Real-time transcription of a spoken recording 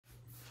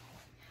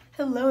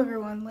Hello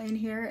everyone, Lane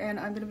here, and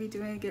I'm going to be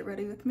doing a get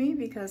ready with me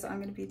because I'm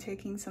going to be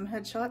taking some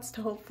headshots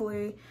to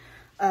hopefully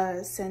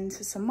send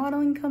to some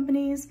modeling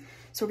companies.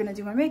 So we're going to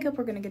do my makeup,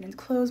 we're going to get into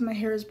clothes, my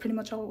hair is pretty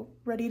much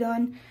already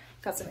done.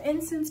 Got some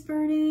incense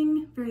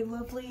burning, very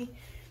lovely,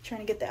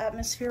 trying to get the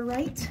atmosphere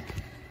right.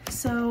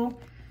 So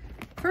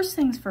first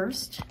things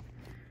first,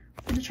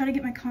 I'm going to try to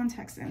get my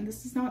contacts in.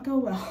 This does not go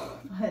well,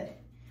 but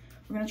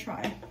we're going to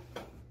try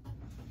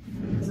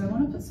because I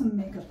want to put some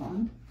makeup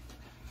on.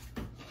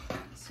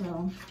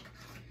 So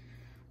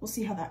we'll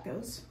see how that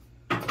goes.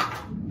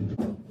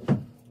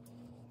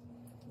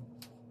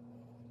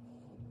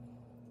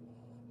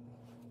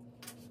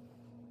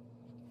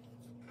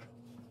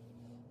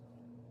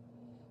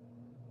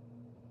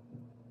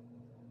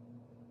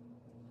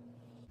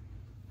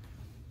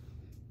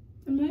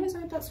 And my eyes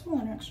aren't that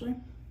swollen actually.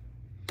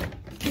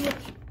 They look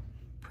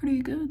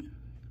pretty good.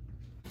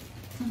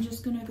 I'm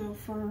just gonna go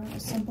for a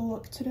simple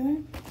look today.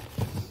 I'm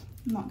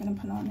not gonna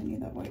put on any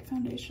of that white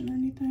foundation or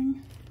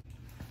anything.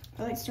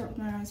 I like to start with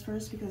my eyes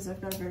first because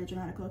I've got a very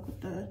dramatic look with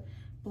the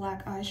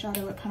black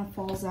eyeshadow. It kind of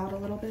falls out a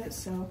little bit,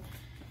 so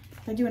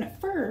by doing it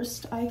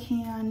first, I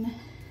can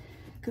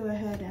go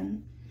ahead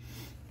and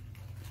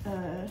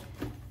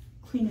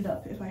clean it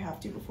up if I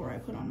have to before I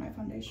put on my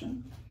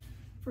foundation.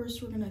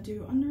 First, we're gonna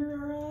do under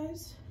our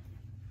eyes.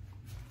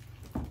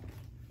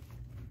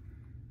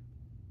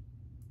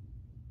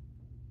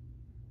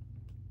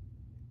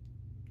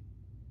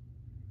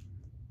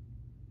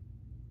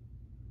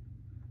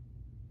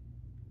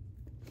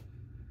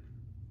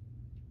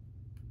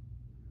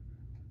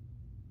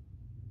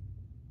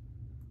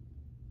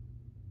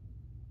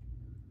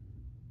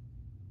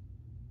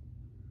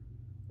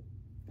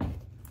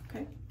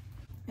 Okay,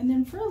 and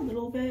then for a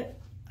little bit,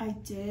 I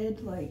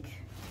did like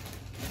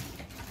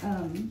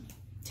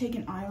take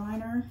an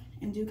eyeliner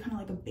and do kind of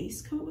like a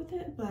base coat with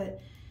it,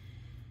 but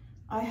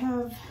I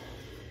have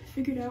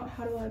figured out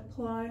how to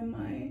apply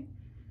my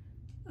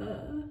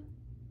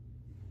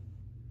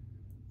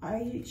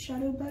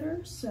eyeshadow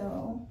better,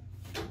 so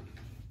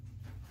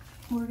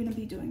we're gonna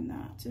be doing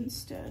that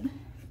instead.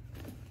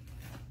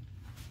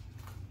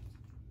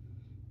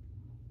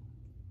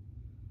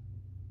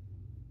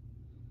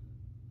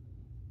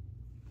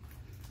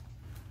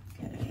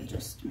 Okay,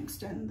 just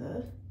mixed in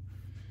the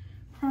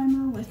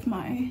primer with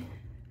my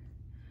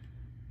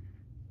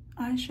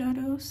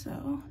eyeshadow,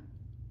 so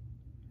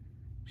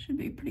should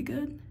be pretty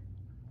good.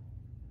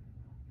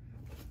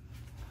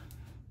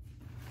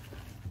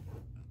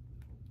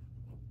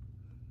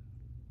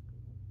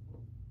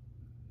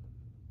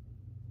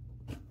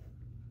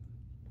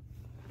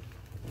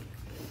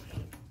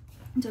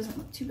 It doesn't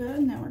look too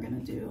bad. Now we're gonna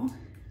do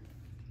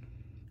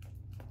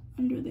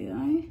under the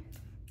eye.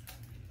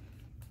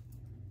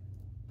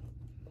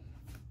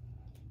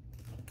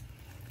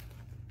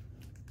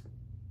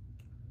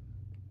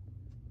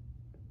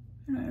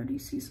 And I already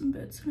see some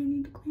bits that I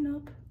need to clean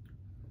up.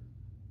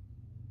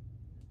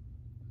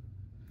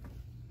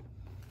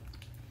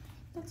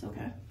 That's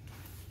okay.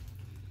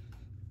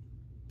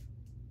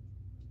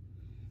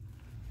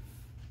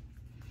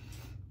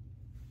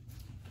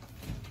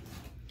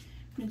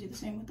 I'm gonna do the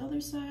same with the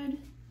other side.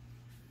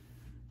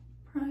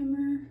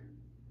 Primer.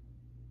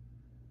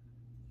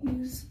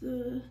 Use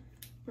the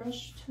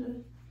brush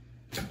to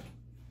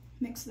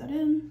mix that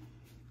in.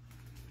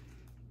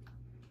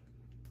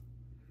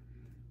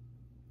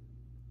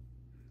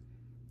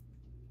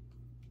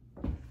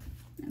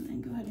 And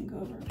then go ahead and go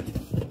over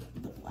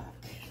the black.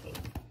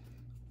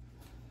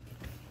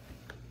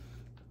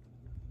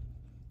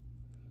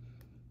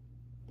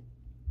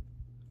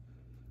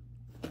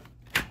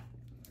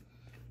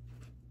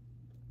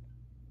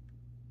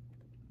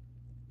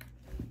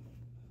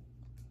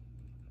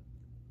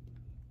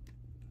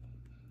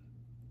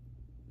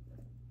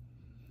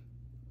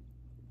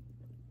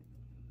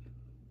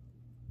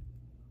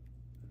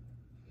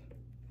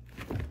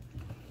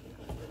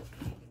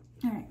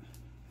 All right.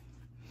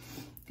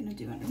 Gonna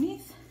do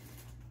underneath.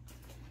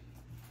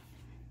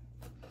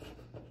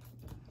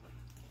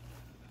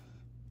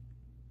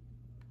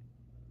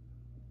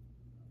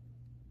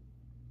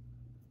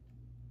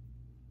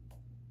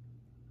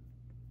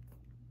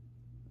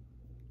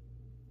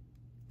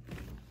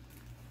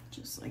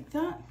 Just like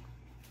that.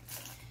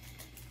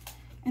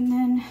 And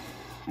then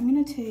I'm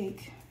gonna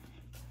take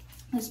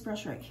this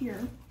brush right here.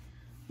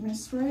 I'm gonna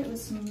spray it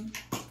with some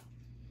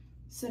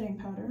setting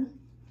powder,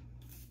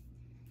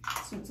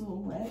 so it's a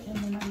little wet, and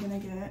then I'm gonna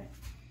get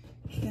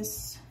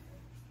this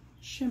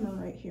shimmer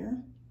right here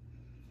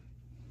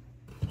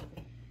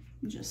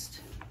and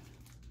just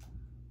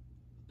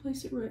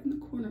place it right in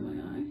the corner of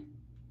my eye.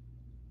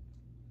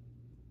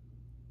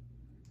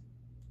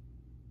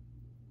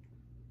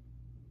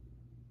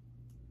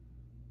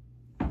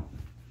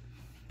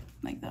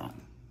 Like that.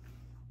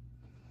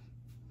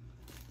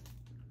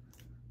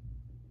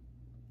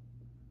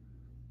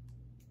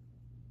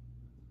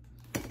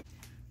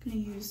 Gonna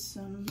use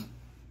some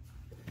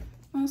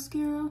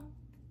mascara.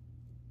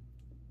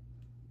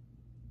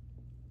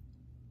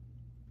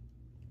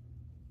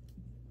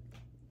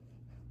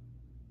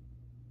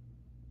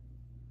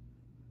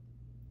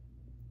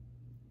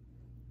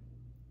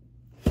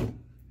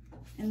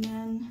 And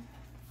then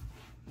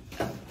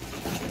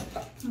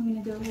I'm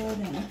gonna go ahead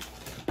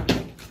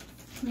and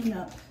clean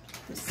up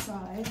the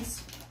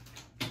sides.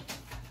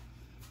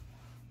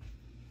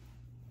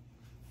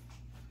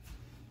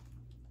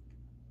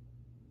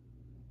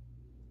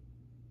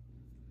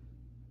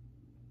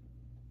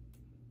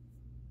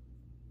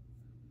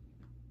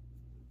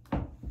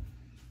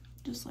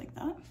 Just like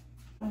that.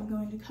 I'm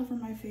going to cover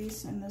my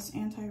face in this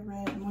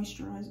anti-red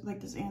moisturizer, like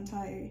this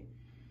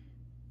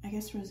I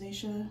guess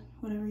rosacea,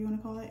 whatever you want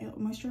to call it,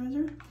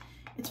 moisturizer.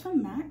 It's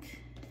from MAC,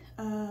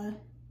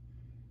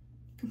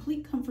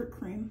 Complete Comfort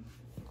Cream.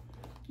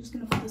 Just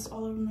gonna put this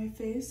all over my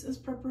face as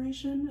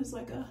preparation, as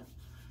like a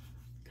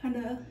kind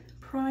of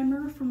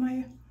primer for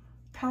my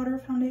powder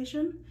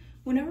foundation.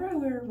 Whenever I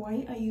wear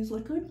white, I use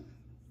liquid,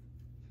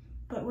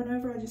 but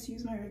whenever I just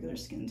use my regular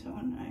skin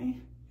tone,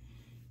 I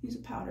use a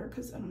powder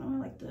because, I don't know, I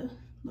like the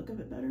look of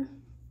it better.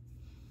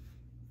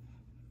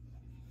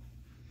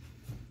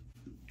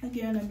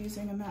 Again, I'm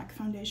using a MAC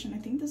foundation. I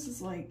think this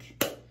is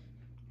like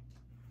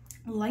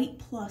Light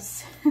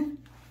Plus.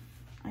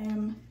 I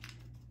am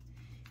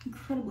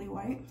incredibly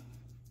white.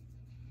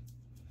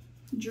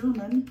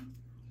 German.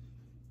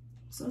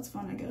 So that's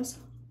fun, I guess.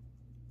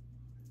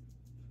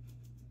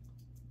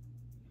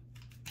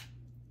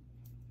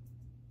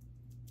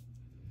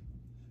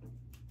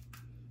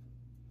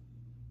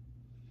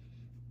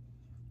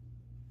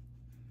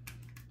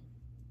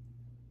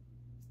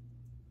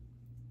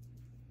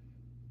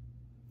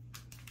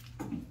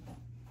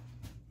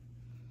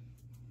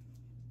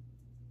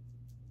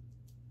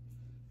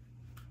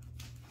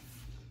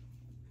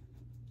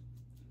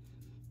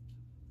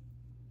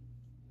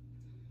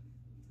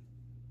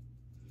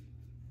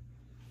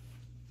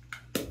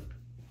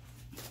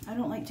 I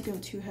don't like to go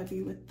too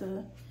heavy with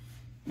the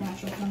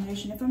natural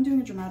foundation. If I'm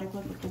doing a dramatic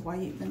look with the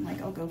white, then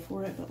like I'll go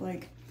for it. But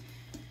like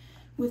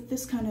with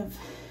this kind of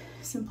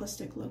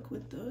simplistic look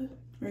with the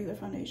regular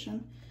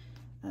foundation,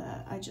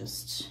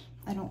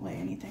 I don't lay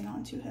anything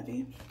on too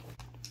heavy.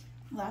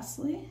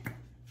 Lastly,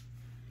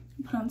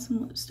 put on some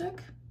lipstick.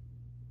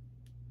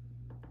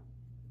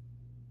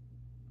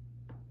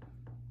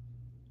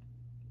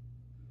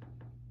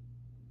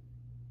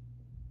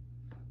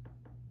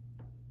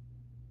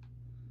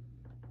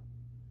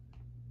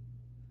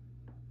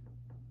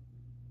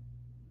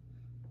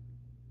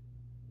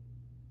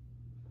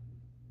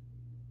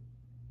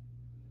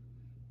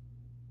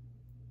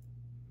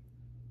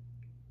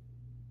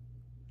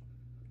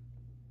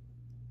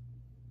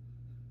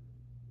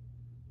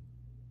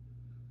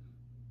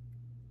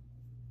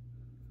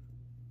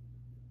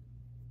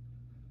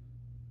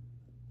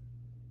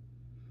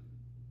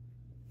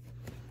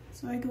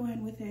 So I go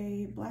in with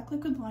a black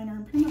liquid liner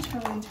and pretty much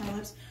cover the entire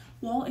lips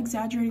while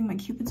exaggerating my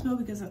Cupid's bow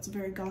because that's a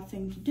very goth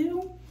thing to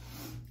do.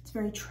 It's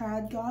very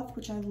trad goth,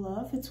 which I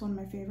love. It's one of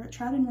my favorite.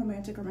 Trad and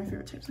romantic are my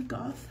favorite types of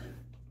goth.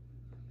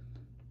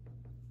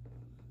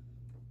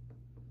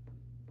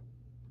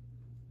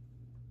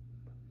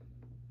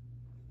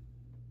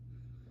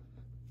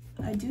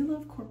 I do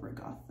love corporate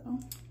goth though.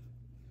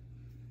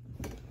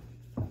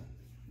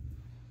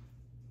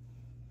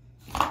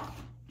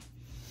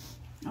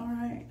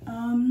 Alright,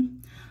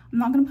 I'm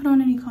not going to put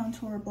on any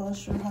contour,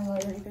 blush, or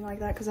highlight or anything like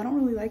that because I don't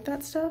really like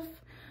that stuff.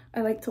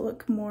 I like to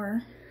look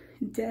more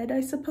dead,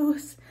 I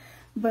suppose.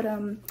 But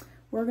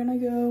we're going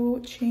to go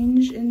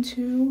change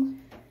into...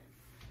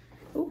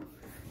 Oh,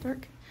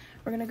 dark.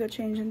 We're going to go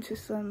change into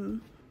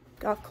some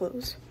goth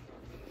clothes.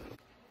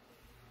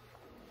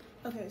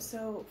 Okay,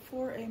 so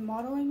for a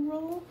modeling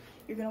role,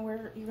 you're gonna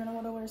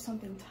want to wear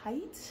something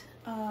tight.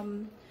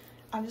 I'm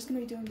just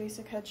going to be doing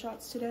basic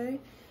headshots today.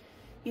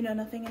 You know,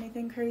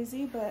 anything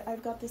crazy, but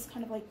I've got this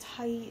kind of like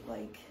tight,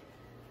 like,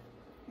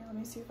 here, let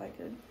me see if I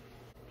could.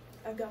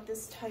 I've got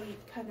this tight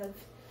kind of,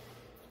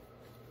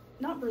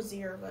 not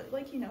brassiere, but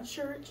like, you know,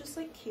 shirt, just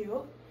like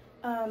cute.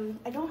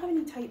 I don't have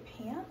any tight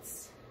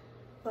pants,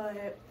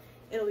 but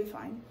it'll be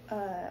fine.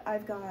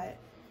 I've got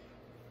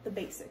the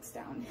basics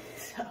down,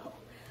 so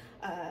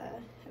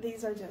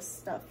these are just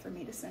stuff for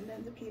me to send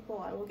in to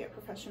people. I will get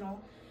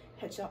professional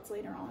headshots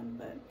later on,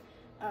 but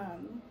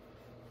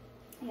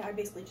yeah, I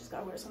basically just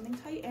gotta wear something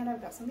tight, and I've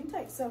got something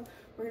tight. So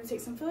we're gonna take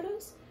some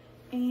photos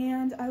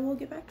and I will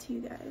get back to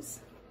you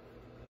guys.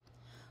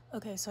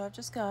 Okay, so I've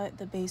just got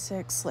the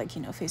basics, like,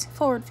 you know, facing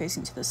forward,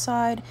 facing to the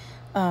side,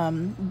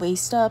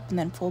 waist up, and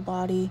then full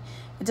body.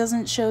 It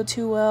doesn't show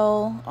too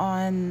well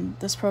on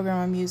this program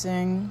I'm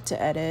using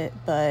to edit,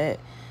 but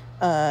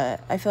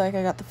I feel like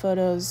I got the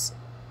photos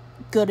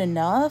good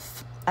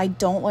enough. I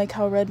don't like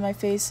how red my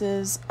face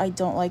is. I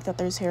don't like that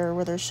there's hair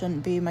where there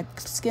shouldn't be. My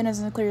skin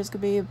isn't as clear as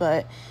could be,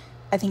 but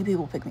I think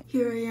people pick me.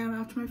 Here I am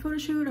after my photo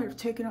shoot. I've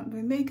taken up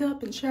my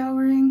makeup and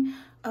showering.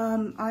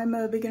 I'm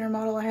a beginner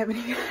model. I haven't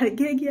even had a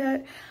gig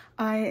yet.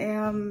 I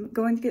am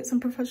going to get some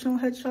professional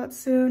headshots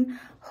soon.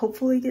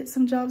 Hopefully get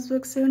some jobs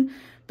booked soon.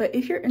 But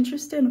if you're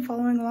interested in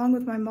following along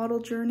with my model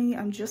journey,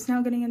 I'm just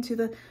now getting into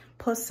the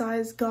plus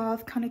size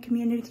goth kind of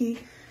community.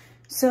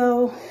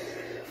 So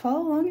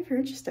follow along if you're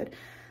interested.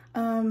 I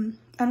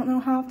don't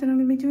know how often I'm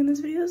gonna be doing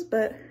these videos,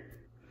 but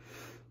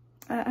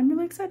I'm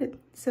really excited.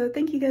 So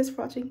thank you guys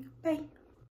for watching. Bye.